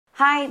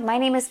Hi, my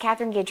name is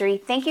Catherine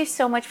Guidry. Thank you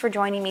so much for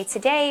joining me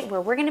today,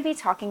 where we're going to be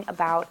talking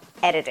about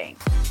editing.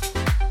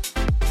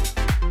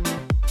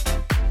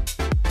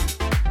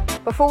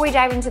 Before we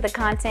dive into the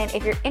content,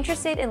 if you're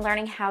interested in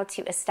learning how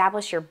to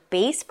establish your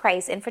base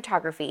price in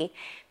photography,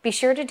 be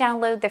sure to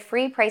download the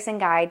free pricing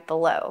guide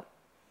below.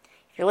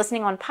 If you're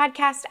listening on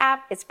podcast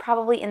app, it's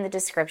probably in the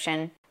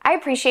description. I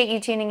appreciate you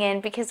tuning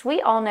in because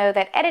we all know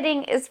that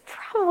editing is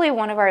probably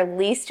one of our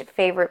least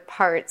favorite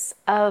parts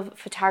of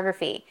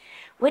photography.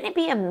 Wouldn't it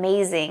be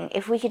amazing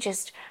if we could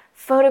just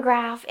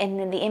photograph and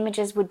then the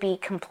images would be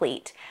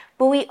complete?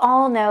 But we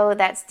all know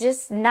that's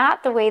just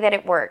not the way that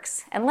it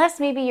works, unless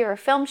maybe you're a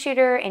film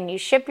shooter and you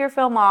ship your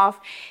film off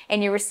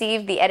and you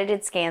receive the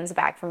edited scans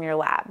back from your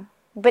lab.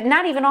 But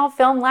not even all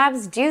film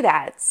labs do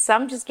that.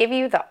 Some just give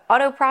you the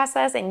auto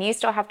process and you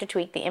still have to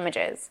tweak the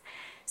images.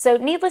 So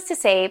needless to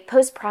say,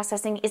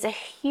 post-processing is a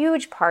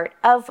huge part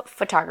of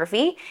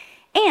photography,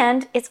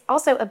 and it's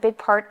also a big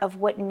part of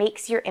what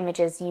makes your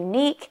images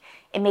unique.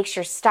 It makes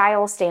your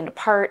style stand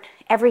apart,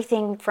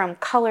 everything from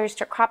colors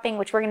to cropping,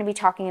 which we're going to be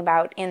talking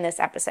about in this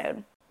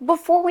episode.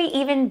 Before we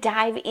even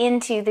dive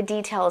into the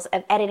details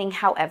of editing,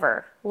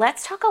 however,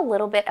 let's talk a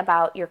little bit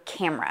about your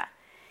camera.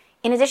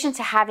 In addition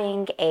to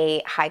having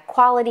a high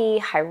quality,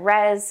 high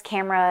res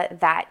camera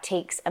that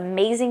takes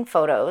amazing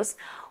photos,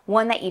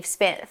 one that you've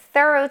spent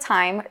thorough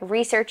time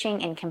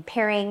researching and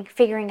comparing,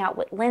 figuring out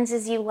what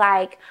lenses you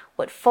like,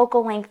 what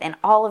focal length, and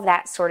all of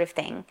that sort of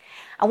thing,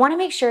 I want to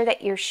make sure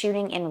that you're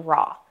shooting in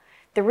RAW.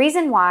 The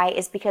reason why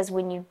is because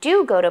when you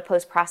do go to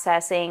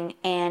post-processing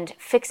and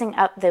fixing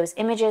up those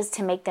images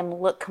to make them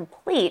look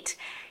complete,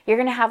 you're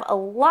going to have a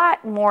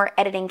lot more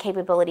editing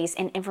capabilities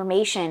and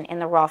information in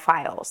the RAW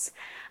files.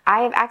 I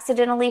have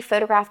accidentally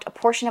photographed a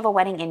portion of a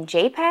wedding in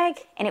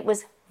JPEG, and it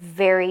was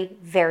very,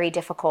 very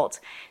difficult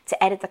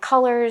to edit the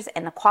colors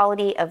and the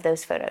quality of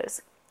those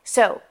photos.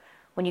 So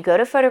when you go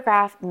to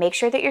photograph, make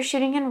sure that you're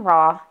shooting in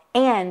RAW,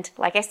 and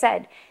like I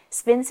said,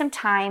 spend some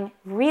time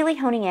really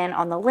honing in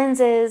on the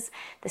lenses,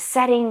 the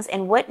settings,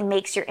 and what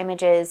makes your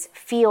images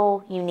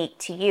feel unique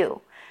to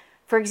you.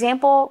 For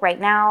example, right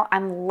now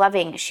I'm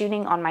loving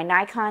shooting on my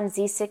Nikon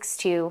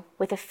Z6 II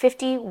with a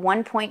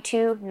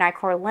 50-1.2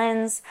 Nikkor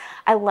lens.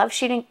 I love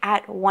shooting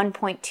at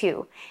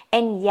 1.2.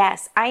 And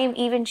yes, I am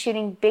even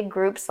shooting big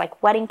groups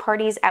like wedding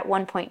parties at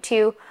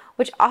 1.2,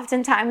 which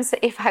oftentimes,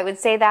 if I would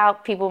say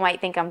that, people might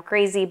think I'm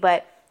crazy,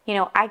 but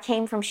I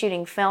came from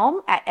shooting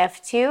film at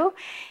f2,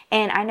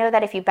 and I know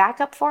that if you back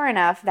up far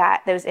enough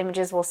that those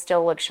images will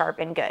still look sharp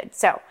and good.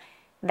 So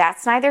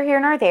that's neither here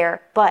nor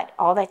there, but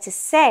all that to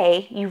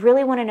say, you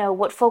really want to know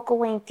what focal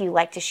length you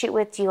like to shoot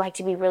with. Do you like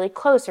to be really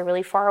close or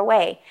really far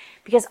away?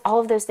 Because all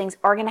of those things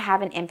are going to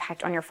have an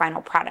impact on your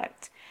final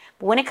product.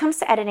 But when it comes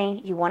to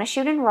editing, you want to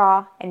shoot in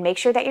RAW and make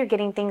sure that you're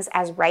getting things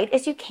as right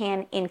as you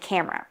can in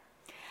camera.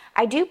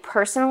 I do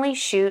personally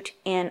shoot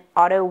in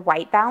auto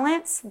white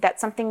balance.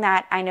 That's something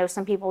that I know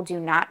some people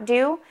do not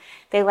do.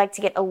 They like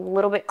to get a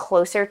little bit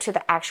closer to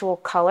the actual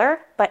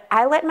color, but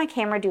I let my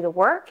camera do the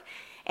work.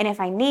 And if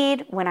I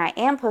need, when I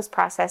am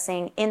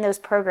post-processing in those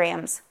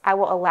programs, I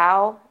will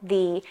allow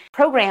the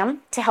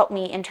program to help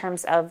me in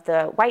terms of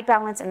the white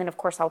balance, and then of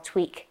course I'll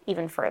tweak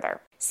even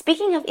further.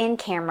 Speaking of in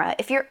camera,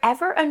 if you're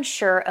ever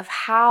unsure of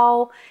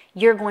how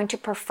you're going to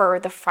prefer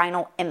the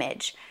final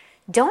image,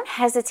 don't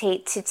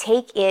hesitate to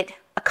take it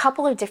a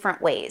couple of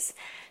different ways.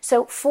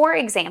 So for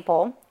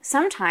example,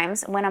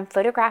 sometimes when I'm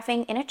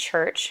photographing in a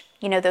church,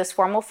 those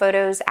formal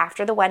photos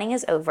after the wedding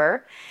is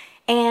over,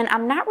 and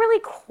I'm not really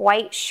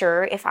quite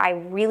sure if I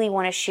really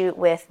want to shoot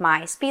with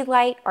my speed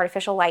light,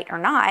 artificial light or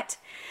not,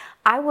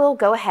 I will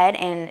go ahead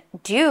and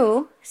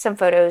do some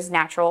photos in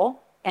natural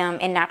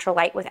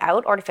light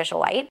without artificial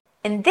light.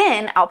 And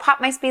then I'll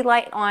pop my speed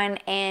light on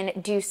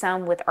and do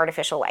some with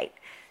artificial light.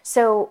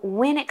 So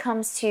when it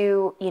comes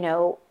to,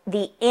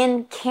 the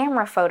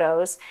in-camera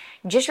photos,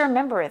 just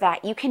remember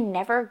that you can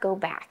never go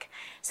back.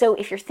 So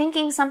if you're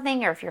thinking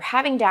something or if you're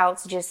having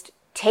doubts, just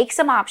take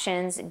some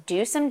options,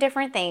 do some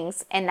different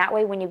things, and that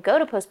way when you go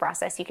to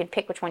post-process, you can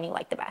pick which one you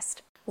like the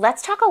best.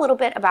 Let's talk a little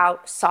bit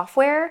about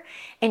software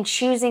and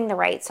choosing the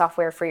right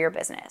software for your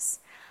business.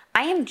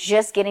 I am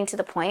just getting to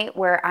the point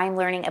where I'm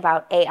learning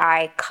about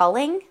AI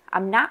culling.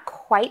 I'm not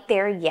quite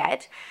there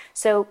yet.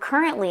 So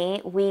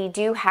currently we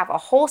do have a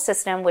whole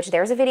system, which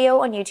there's a video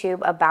on YouTube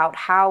about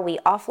how we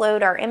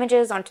offload our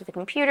images onto the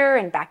computer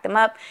and back them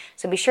up.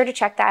 So be sure to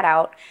check that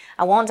out.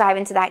 I won't dive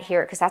into that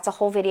here because that's a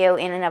whole video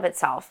in and of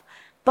itself.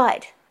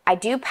 But I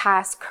do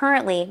pass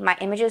currently my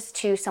images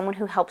to someone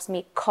who helps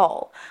me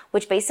cull,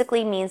 which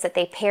basically means that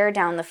they pare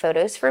down the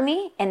photos for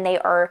me and they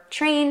are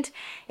trained.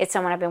 It's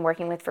someone I've been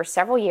working with for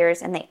several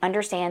years and they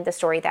understand the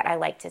story that I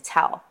like to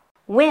tell.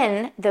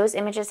 When those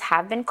images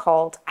have been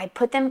culled, I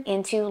put them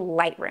into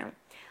Lightroom.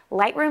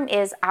 Lightroom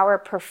is our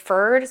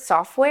preferred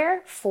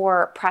software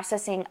for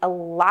processing a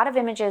lot of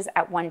images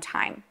at one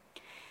time.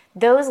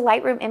 Those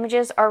Lightroom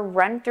images are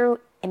run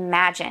through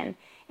Imagen.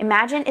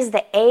 Imagen is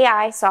the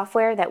AI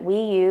software that we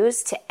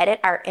use to edit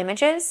our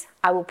images.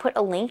 I will put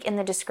a link in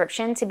the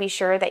description to be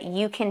sure that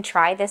you can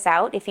try this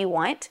out if you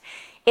want.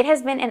 It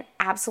has been an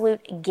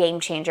absolute game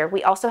changer.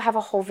 We also have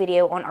a whole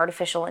video on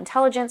artificial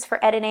intelligence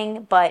for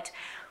editing, but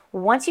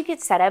once you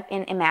get set up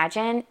in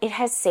Imagen, it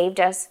has saved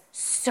us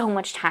so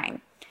much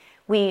time.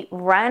 We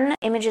run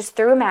images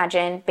through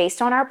Imagen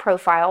based on our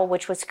profile,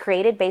 which was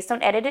created based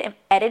on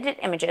edited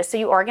images. So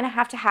you are going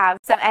to have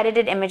some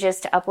edited images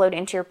to upload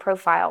into your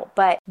profile,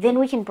 but then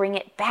we can bring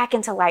it back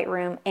into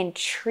Lightroom and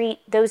treat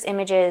those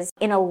images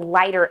in a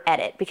lighter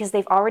edit because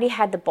they've already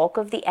had the bulk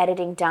of the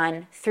editing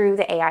done through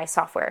the AI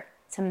software.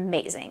 It's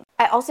amazing.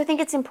 I also think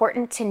it's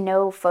important to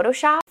know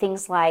Photoshop,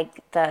 things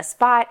like the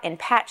spot and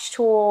patch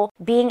tool,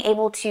 being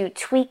able to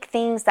tweak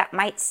things that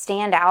might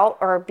stand out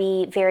or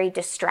be very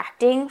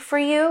distracting for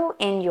you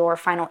in your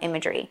final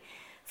imagery.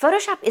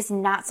 Photoshop is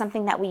not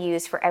something that we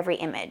use for every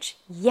image.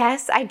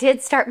 Yes, I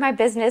did start my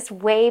business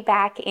way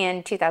back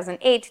in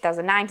 2008,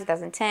 2009,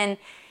 2010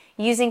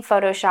 using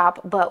Photoshop,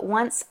 but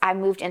once I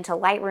moved into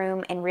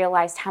Lightroom and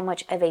realized how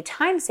much of a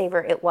time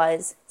saver it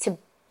was to,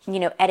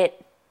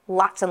 edit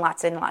lots and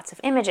lots and lots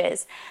of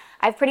images,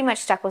 I've pretty much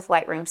stuck with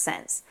Lightroom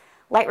since.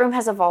 Lightroom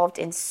has evolved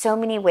in so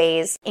many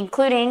ways,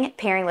 including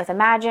pairing with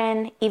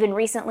Imagen. Even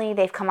recently,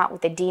 they've come out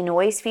with the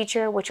denoise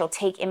feature, which will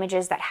take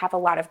images that have a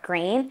lot of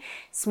grain,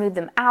 smooth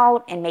them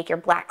out, and make your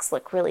blacks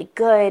look really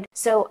good.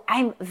 So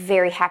I'm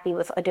very happy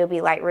with Adobe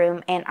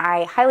Lightroom, and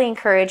I highly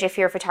encourage, if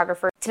you're a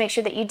photographer, to make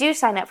sure that you do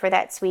sign up for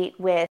that suite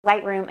with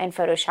Lightroom and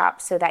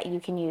Photoshop so that you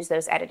can use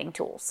those editing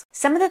tools.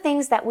 Some of the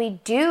things that we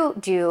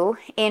do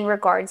in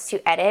regards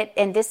to edit,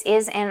 and this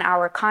is in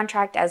our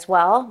contract as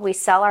well. We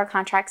sell our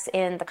contracts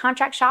in the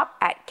contract shop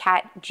at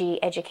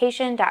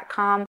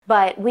katgeducation.com,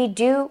 but we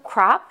do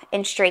crop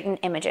and straighten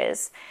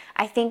images.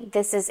 I think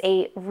this is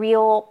a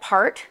real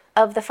part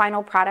of the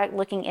final product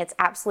looking its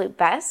absolute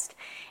best,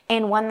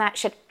 and one that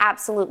should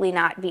absolutely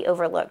not be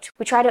overlooked.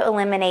 We try to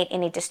eliminate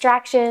any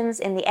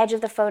distractions in the edge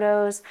of the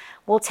photos.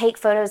 We'll take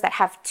photos that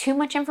have too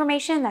much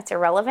information that's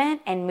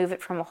irrelevant and move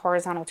it from a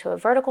horizontal to a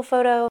vertical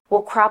photo.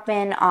 We'll crop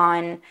in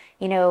on,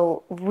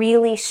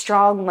 really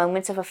strong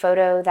moments of a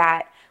photo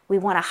that we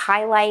want to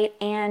highlight,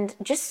 and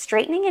just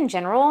straightening in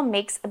general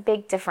makes a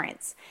big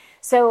difference.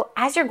 So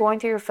as you're going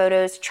through your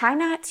photos, try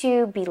not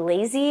to be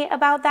lazy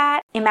about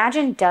that.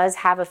 Imagen does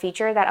have a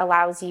feature that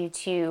allows you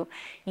to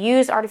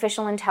use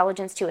artificial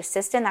intelligence to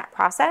assist in that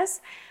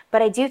process,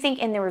 but I do think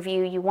in the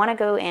review you want to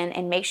go in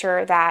and make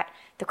sure that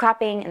the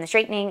cropping and the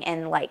straightening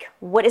and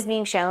what is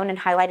being shown and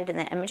highlighted in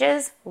the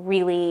images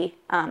really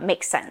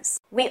makes sense.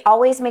 We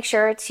always make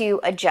sure to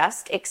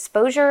adjust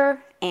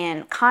exposure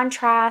and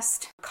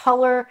contrast,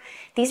 color.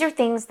 These are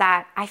things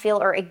that I feel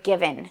are a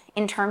given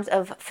in terms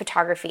of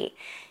photography.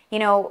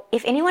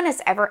 If anyone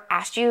has ever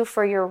asked you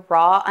for your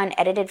raw,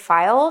 unedited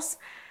files,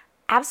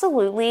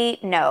 absolutely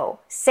no.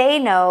 Say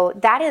no.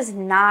 That is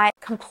not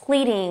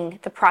completing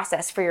the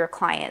process for your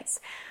clients.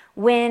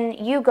 When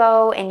you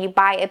go and you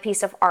buy a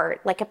piece of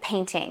art, like a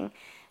painting,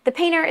 the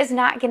painter is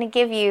not going to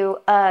give you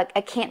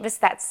a canvas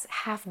that's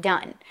half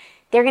done.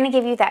 They're going to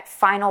give you that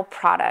final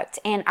product,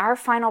 and our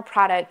final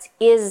product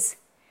is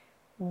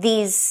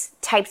these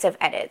types of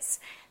edits.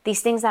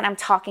 These things that I'm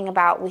talking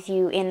about with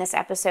you in this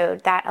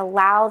episode that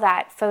allow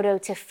that photo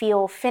to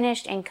feel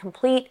finished and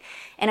complete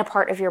and a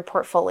part of your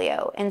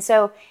portfolio. And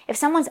so if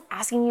someone's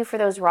asking you for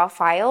those raw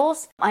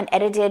files,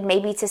 unedited,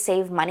 maybe to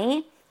save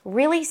money,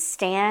 really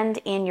stand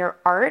in your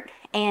art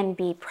and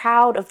be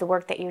proud of the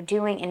work that you're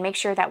doing and make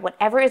sure that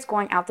whatever is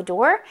going out the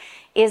door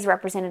is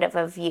representative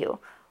of you.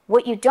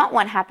 What you don't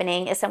want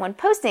happening is someone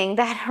posting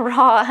that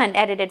raw,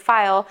 unedited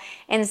file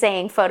and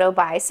saying photo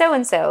by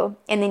so-and-so,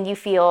 and then you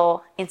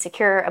feel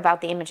insecure about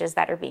the images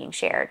that are being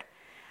shared.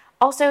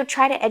 Also,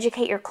 try to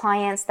educate your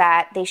clients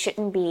that they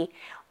shouldn't be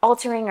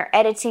altering or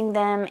editing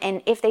them,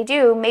 and if they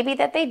do, maybe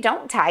that they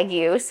don't tag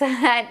you so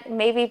that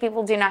maybe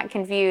people do not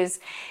confuse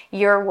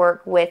your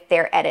work with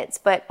their edits.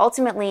 But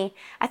ultimately,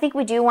 I think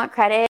we do want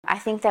credit. I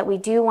think that we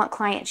do want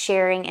client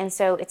sharing, and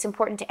so it's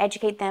important to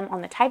educate them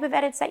on the type of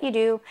edits that you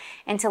do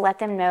and to let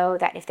them know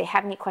that if they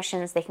have any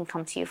questions, they can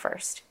come to you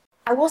first.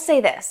 I will say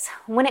this,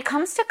 when it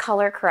comes to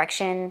color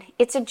correction,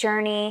 it's a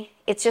journey.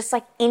 It's just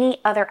like any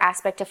other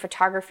aspect of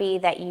photography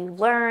that you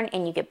learn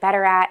and you get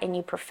better at and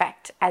you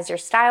perfect as your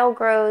style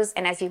grows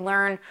and as you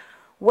learn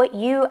what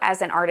you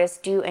as an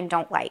artist do and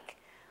don't like.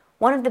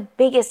 One of the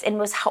biggest and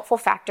most helpful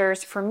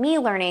factors for me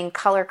learning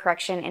color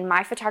correction in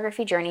my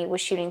photography journey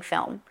was shooting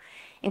film.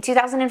 In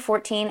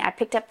 2014, I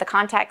picked up the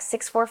Contax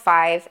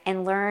 645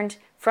 and learned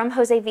from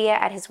Jose Villa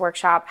at his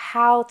workshop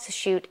how to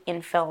shoot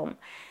in film.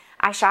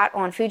 I shot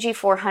on Fuji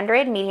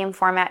 400 medium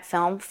format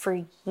film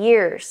for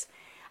years.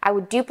 I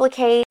would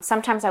duplicate,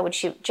 sometimes I would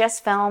shoot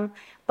just film,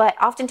 but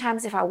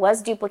oftentimes if I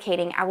was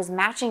duplicating, I was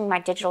matching my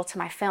digital to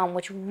my film,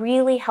 which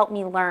really helped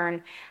me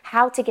learn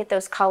how to get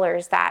those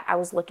colors that I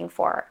was looking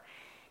for.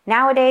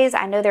 Nowadays,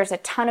 I know there's a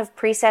ton of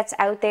presets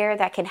out there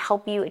that can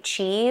help you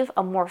achieve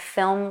a more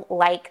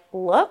film-like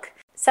look.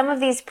 Some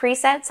of these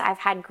presets I've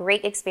had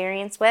great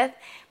experience with,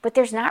 but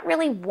there's not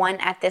really one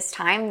at this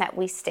time that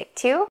we stick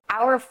to.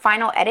 Our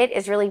final edit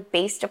is really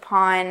based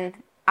upon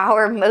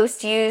our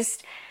most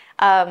used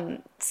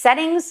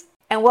settings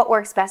and what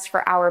works best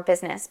for our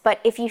business. But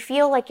if you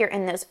feel like you're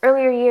in those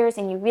earlier years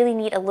and you really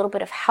need a little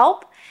bit of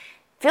help,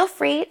 feel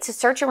free to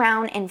search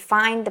around and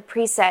find the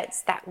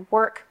presets that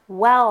work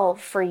well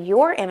for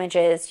your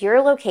images,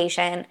 your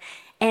location,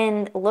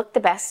 and look the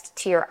best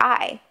to your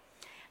eye.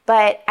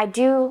 But I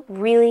do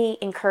really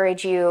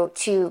encourage you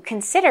to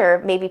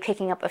consider maybe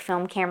picking up a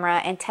film camera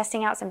and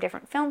testing out some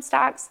different film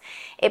stocks.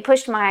 It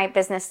pushed my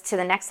business to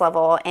the next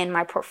level and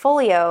my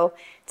portfolio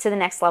to the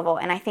next level,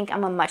 and I think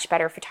I'm a much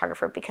better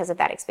photographer because of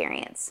that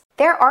experience.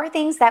 There are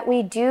things that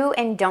we do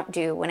and don't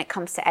do when it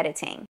comes to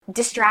editing.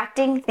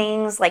 Distracting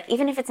things, like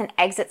even if it's an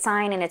exit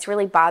sign and it's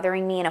really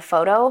bothering me in a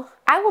photo,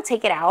 I will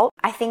take it out.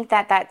 I think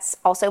that that's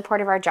also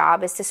part of our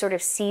job, is to sort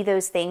of see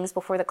those things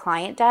before the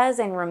client does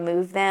and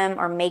remove them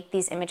or make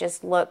these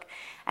images look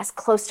as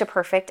close to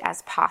perfect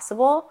as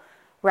possible,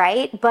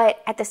 right?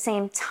 But at the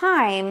same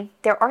time,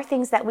 there are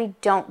things that we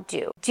don't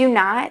do. Do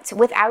not,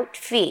 without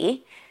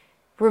fee,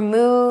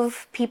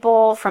 remove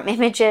people from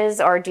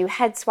images or do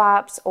head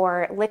swaps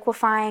or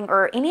liquefying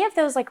or any of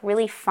those like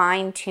really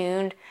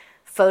fine-tuned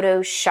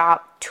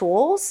Photoshop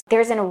tools.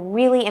 There's a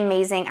really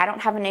amazing, I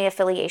don't have any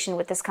affiliation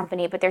with this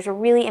company, but there's a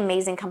really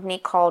amazing company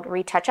called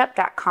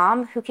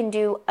retouchup.com who can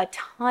do a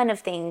ton of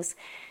things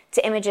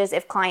to images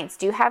if clients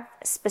do have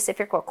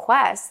specific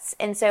requests.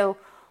 And so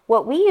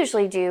what we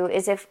usually do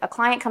is if a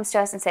client comes to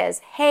us and says,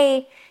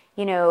 hey,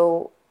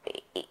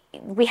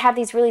 we have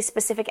these really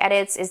specific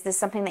edits, is this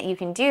something that you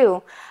can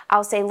do?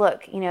 I'll say,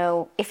 look,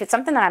 if it's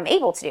something that I'm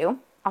able to do,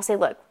 I'll say,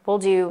 look, we'll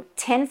do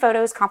 10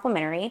 photos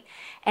complimentary,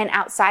 and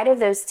outside of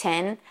those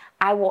 10,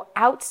 I will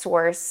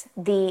outsource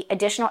the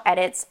additional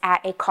edits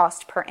at a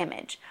cost per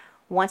image.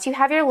 Once you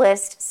have your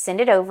list,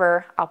 send it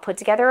over, I'll put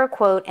together a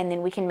quote, and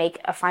then we can make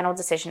a final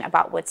decision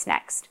about what's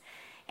next.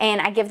 And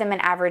I give them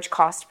an average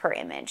cost per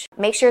image.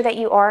 Make sure that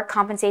you are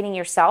compensating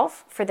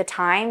yourself for the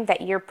time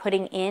that you're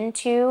putting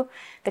into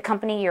the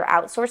company you're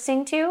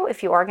outsourcing to,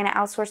 if you are going to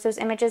outsource those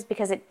images,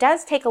 because it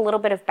does take a little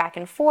bit of back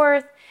and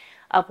forth,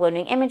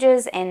 uploading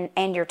images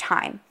and your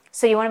time.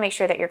 So you want to make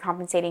sure that you're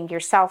compensating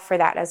yourself for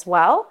that as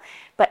well.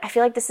 But I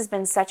feel like this has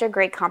been such a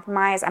great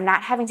compromise. I'm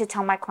not having to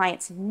tell my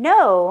clients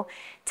no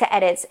to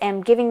edits,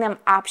 and giving them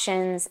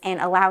options and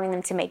allowing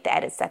them to make the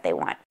edits that they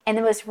want. And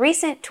the most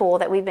recent tool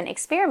that we've been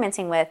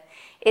experimenting with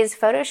is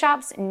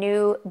Photoshop's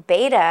new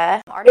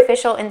beta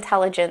artificial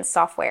intelligence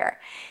software.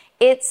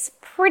 It's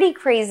pretty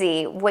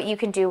crazy what you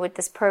can do with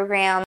this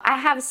program. I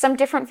have some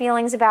different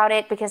feelings about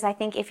it because I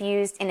think if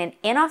used in an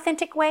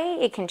inauthentic way,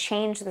 it can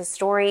change the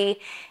story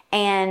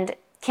and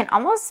can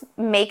almost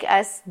make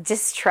us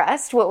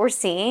distrust what we're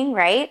seeing,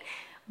 right?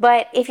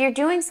 But if you're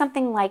doing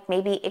something like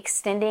maybe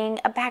extending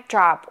a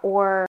backdrop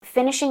or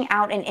finishing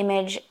out an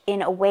image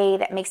in a way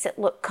that makes it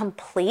look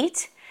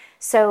complete.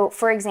 So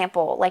for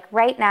example, like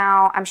right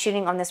now I'm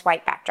shooting on this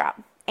white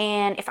backdrop.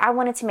 And if I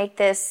wanted to make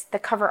this the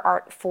cover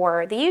art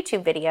for the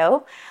YouTube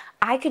video,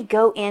 I could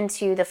go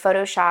into the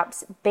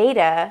Photoshop's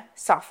beta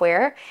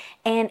software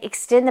and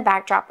extend the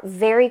backdrop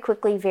very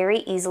quickly, very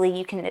easily.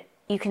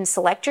 You can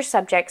select your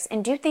subjects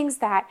and do things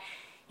that,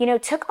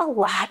 took a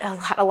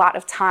lot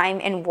of time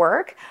and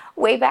work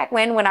way back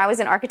when I was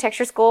in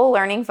architecture school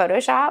learning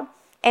Photoshop.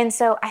 And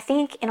so I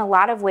think in a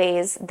lot of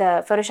ways,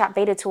 the Photoshop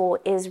beta tool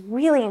is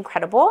really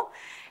incredible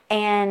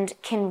and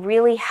can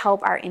really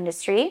help our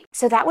industry.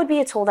 So that would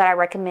be a tool that I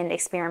recommend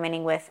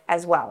experimenting with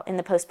as well in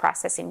the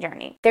post-processing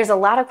journey. There's a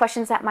lot of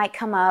questions that might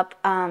come up.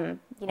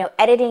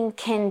 Editing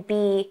can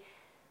be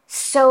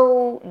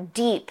so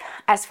deep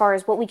as far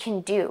as what we can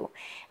do.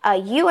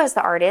 You as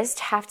the artist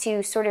have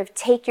to sort of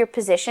take your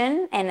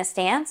position and a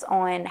stance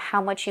on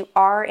how much you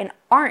are and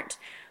aren't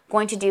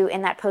going to do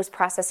in that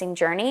post-processing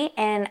journey.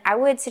 And I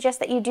would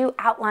suggest that you do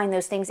outline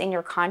those things in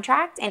your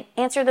contract and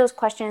answer those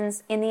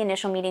questions in the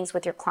initial meetings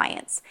with your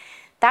clients.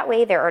 That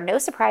way there are no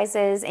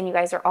surprises and you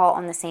guys are all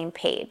on the same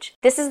page.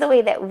 This is the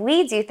way that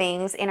we do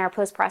things in our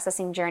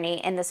post-processing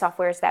journey and the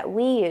softwares that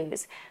we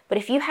use. But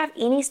if you have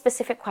any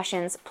specific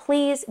questions,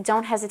 please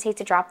don't hesitate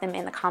to drop them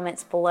in the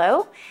comments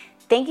below.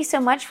 Thank you so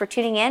much for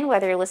tuning in,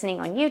 whether you're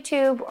listening on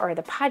YouTube or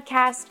the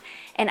podcast,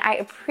 and I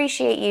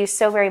appreciate you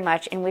so very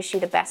much and wish you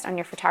the best on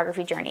your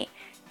photography journey.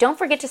 Don't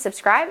forget to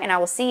subscribe, and I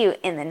will see you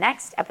in the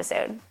next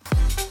episode.